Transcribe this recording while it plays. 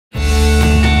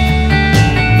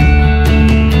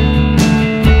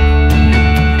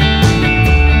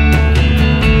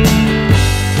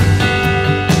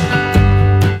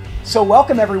So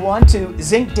welcome everyone to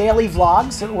Zink Daily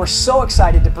Vlogs. We're so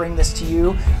excited to bring this to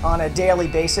you on a daily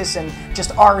basis, and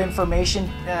just our information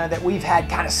that we've had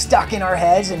kind of stuck in our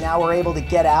heads and now we're able to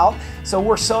get out. So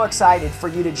we're so excited for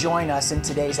you to join us in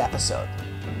today's episode.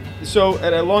 So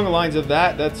along the lines of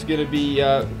that, that's going to be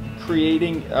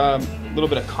creating a little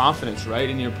bit of confidence, right,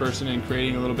 in your person, and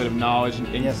creating a little bit of knowledge.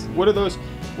 And yes. What are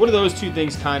those two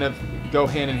things kind of go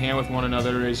hand in hand with one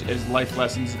another as life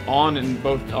lessons on and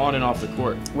off the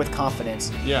court? With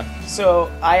confidence. Yeah. So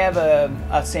I have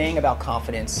a saying about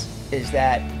confidence, is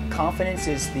that confidence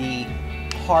is the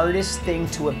hardest thing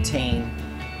to obtain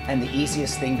and the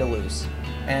easiest thing to lose.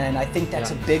 And I think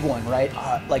that's a big one, right?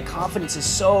 Like confidence is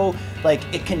so, like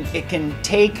it can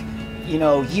take, you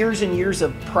know, years and years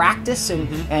of practice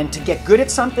and to get good at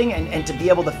something and to be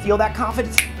able to feel that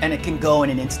confidence, and it can go in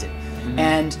an instant.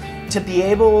 And to be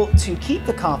able to keep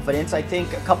the confidence, I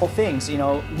think a couple things, you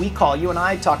know, you and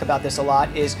I talk about this a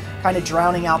lot, is kind of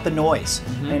drowning out the noise.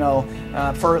 You know,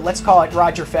 let's call it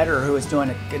Roger Federer, who is doing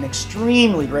an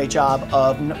extremely great job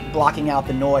of blocking out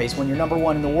the noise. When you're number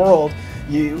one in the world,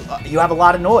 you have a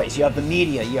lot of noise. You have the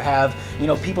media, you have, you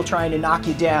know, people trying to knock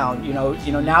you down, you know,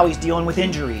 now he's dealing with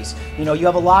injuries. You know, you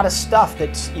have a lot of stuff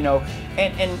that's, you know,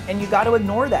 and you got to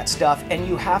ignore that stuff, and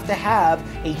you have to have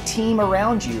a team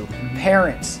around you,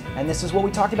 parents, and this is what we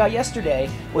talked about yesterday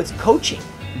with coaching.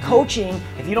 Coaching,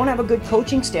 if you don't have a good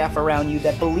coaching staff around you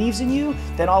that believes in you,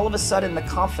 then all of a sudden the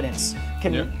confidence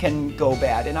can go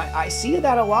bad. And I see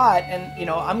that a lot, and you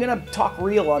know, I'm gonna talk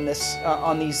real on this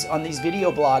on these video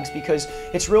blogs, because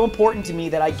it's real important to me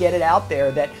that I get it out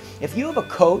there that if you have a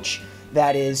coach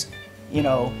that is, you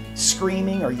know,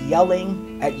 screaming or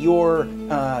yelling at your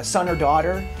son or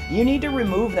daughter, you need to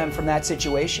remove them from that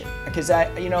situation, because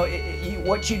you know,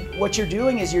 what you're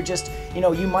doing is you're just, you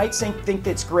know, you might think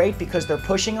that's great because they're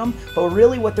pushing them, but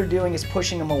really what they're doing is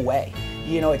pushing them away.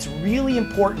 You know, it's really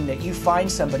important that you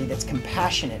find somebody that's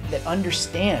compassionate, that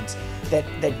understands,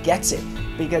 that gets it.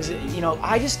 Because, you know,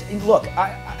 I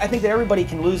think that everybody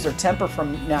can lose their temper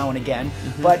from now and again,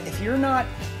 but if you're not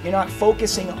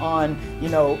focusing on, you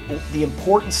know, the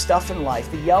important stuff in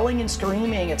life, the yelling and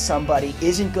screaming at somebody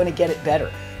isn't going to get it better.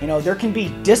 You know, there can be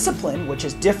discipline, which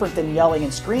is different than yelling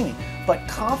and screaming, but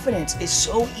confidence is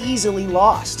so easily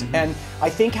lost. And I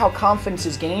think how confidence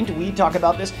is gained, we talk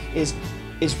about this, is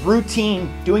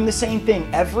routine, doing the same thing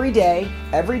every day,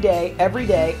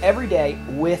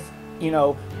 with, you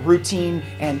know, routine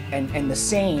and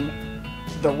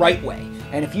the right way.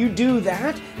 And if you do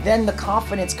that, then the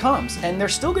confidence comes. And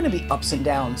there's still going to be ups and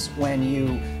downs when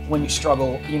you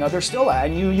struggle. You know, there's still,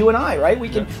 and you and I, right? We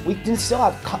can still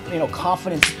have, you know,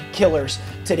 confidence killers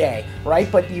today,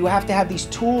 right? But you have to have these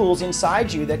tools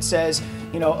inside you that says,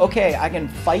 you know, okay, I can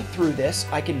fight through this,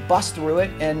 I can bust through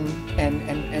it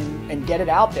and get it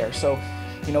out there. So,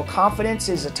 you know, confidence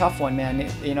is a tough one, man,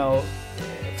 you know,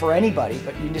 for anybody,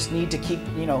 but you just need to keep,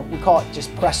 you know, we call it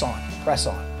just press on.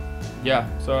 Yeah,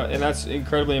 so, and that's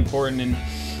incredibly important. And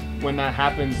when that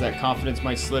happens, that confidence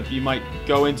might slip. You might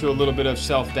go into a little bit of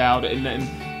self-doubt, and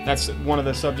that's one of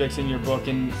the subjects in your book,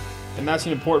 and that's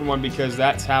an important one, because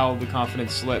that's how the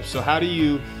confidence slips. So how do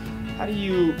you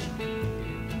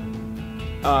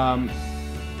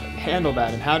handle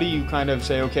that, and how do you kind of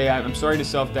say, okay, I'm starting to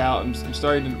self-doubt, I'm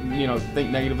starting to, you know,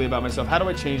 think negatively about myself. How do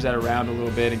I change that around a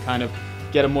little bit and kind of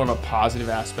get a more of a positive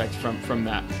aspect from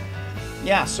that?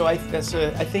 Yeah, so I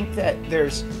think that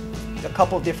there's a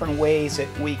couple of different ways that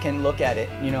we can look at it.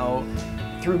 You know,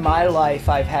 through my life,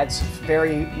 I've had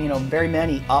very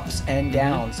many ups and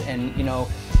downs, and you know,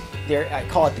 I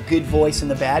call it the good voice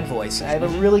and the bad voice. I have a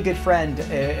really good friend.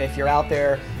 If you're out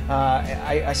there,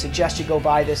 I suggest you go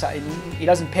buy this. He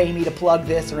doesn't pay me to plug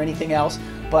this or anything else,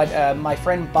 but my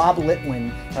friend Bob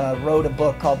Litwin wrote a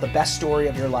book called The Best Story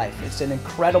of Your Life. It's an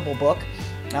incredible book.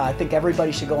 I think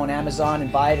everybody should go on Amazon and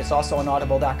buy it. It's also on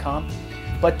audible.com.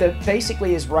 But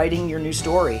basically is writing your new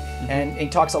story, and he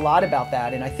talks a lot about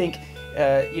that. And I think,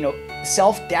 you know,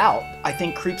 self-doubt, I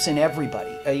think, creeps in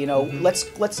everybody. You know,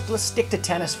 let's stick to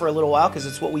tennis for a little while, because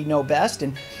it's what we know best.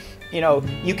 And you know,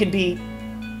 you can be,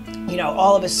 you know,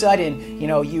 all of a sudden, you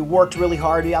know, you worked really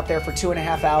hard out there for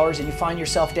 2.5 hours, and you find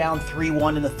yourself down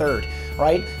 3-1 in the third,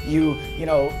 right? You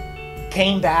know,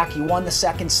 came back, you won the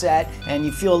second set, and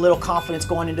you feel a little confidence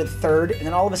going into the third, and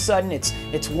then all of a sudden it's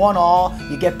 1-1,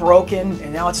 you get broken,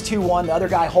 and now it's 2-1, the other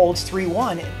guy holds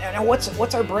 3-1, and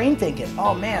what's our brain thinking?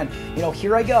 Oh man, you know,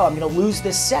 here I go, I'm gonna lose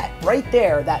this set. Right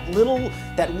there, that little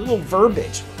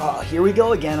verbiage, here we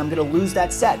go again, I'm gonna lose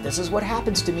that set. This is what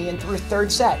happens to me in third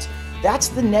sets. that's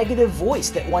the negative voice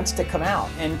that wants to come out.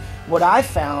 And what I've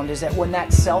found is that when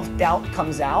that self-doubt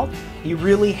comes out, you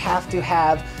really have to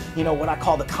have, you know, what I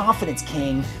call the confidence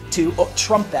king to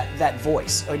trump that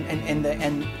voice,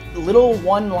 and little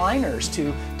one-liners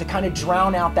to kind of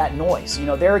drown out that noise. You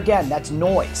know, there again, that's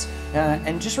noise.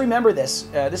 And just remember this,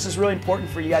 this is really important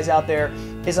for you guys out there,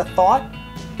 is a thought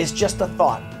is just a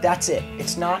thought. That's it.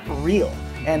 It's not real.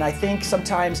 And I think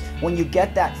sometimes when you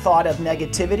get that thought of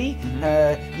negativity,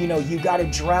 you know, you got to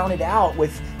drown it out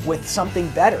with something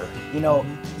better. You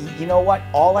know what?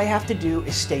 All I have to do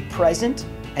is stay present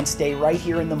and stay right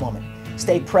here in the moment.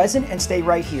 Stay present and stay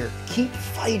right here. Keep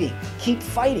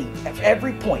fighting at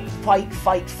every point. Fight,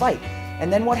 fight, fight.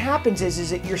 And then what happens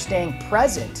is that you're staying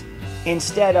present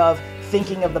instead of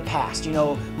thinking of the past. You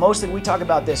know, mostly we talk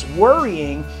about this.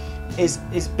 Worrying is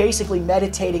basically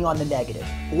meditating on the negative.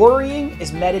 Worrying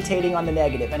is meditating on the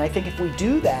negative. And I think if we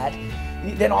do that,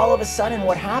 then all of a sudden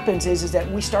what happens is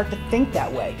that we start to think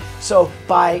that way. So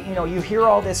by, you know, you hear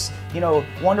all this, you know,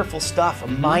 wonderful stuff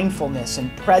of mindfulness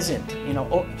and present. You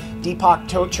know, Deepak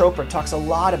Chopra talks a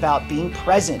lot about being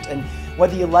present, and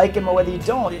whether you like him or whether you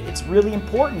don't, it's really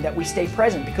important that we stay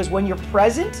present, because when you're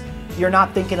present, you're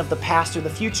not thinking of the past or the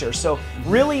future. So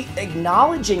really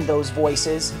acknowledging those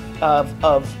voices of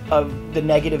the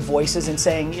negative voices and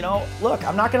saying, you know, look,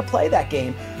 I'm not going to play that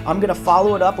game. I'm going to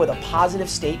follow it up with a positive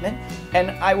statement.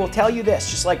 And I will tell you this,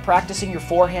 just like practicing your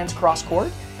forehands cross court,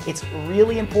 it's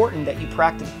really important that you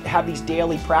have these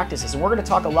daily practices. And we're going to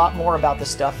talk a lot more about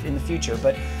this stuff in the future,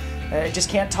 but I just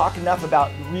can't talk enough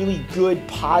about really good,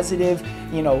 positive,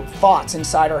 you know, thoughts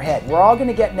inside our head. We're all going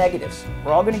to get negatives.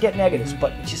 We're all going to get negatives,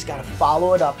 but you just got to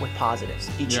follow it up with positives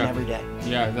each and every day.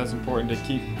 Yeah, that's important, to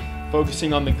keep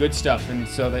focusing on the good stuff, and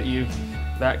so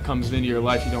that comes into your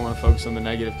life. You don't want to focus on the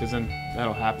negative, because then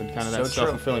that'll happen. Kind of that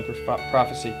self-fulfilling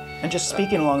prophecy. And just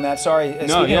speaking along that,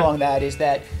 along that is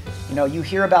that, you know, you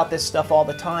hear about this stuff all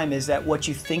the time. Is that what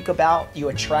you think about, you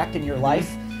attract in your life?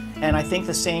 And I think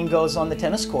the same goes on the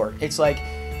tennis court. It's like,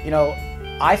 you know,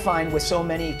 I find with so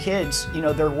many kids, you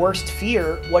know, their worst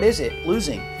fear, what is it?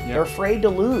 Losing. They're afraid to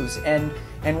lose. And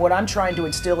what I'm trying to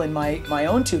instill in my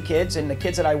own two kids and the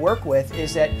kids that I work with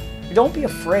is that don't be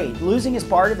afraid. Losing is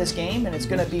part of this game, and it's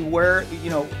going to be where,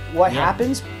 you know, what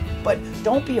happens. But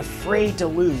don't be afraid to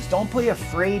lose. Don't be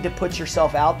afraid to put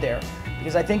yourself out there.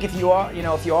 Because I think if you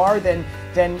are, then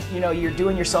you know, you're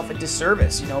doing yourself a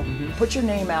disservice. You know, put your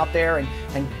name out there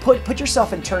and put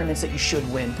yourself in tournaments that you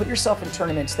should win. Put yourself in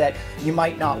tournaments that you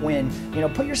might not win. You know,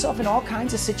 put yourself in all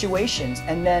kinds of situations,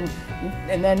 and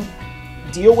then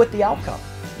deal with the outcome.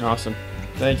 Awesome,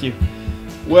 thank you.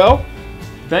 Well,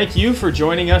 thank you for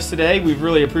joining us today. We've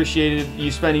really appreciated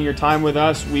you spending your time with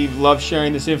us. We've loved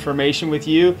sharing this information with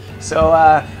you.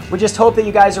 So we just hope that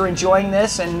you guys are enjoying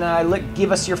this, and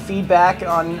give us your feedback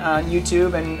on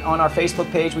YouTube and on our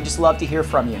Facebook page. We just love to hear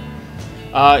from you.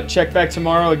 Check back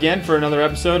tomorrow again for another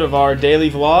episode of our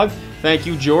daily vlog. Thank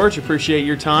you, George. Appreciate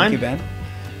your time. Thank you, Ben.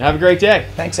 Have a great day.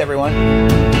 Thanks,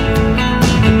 everyone.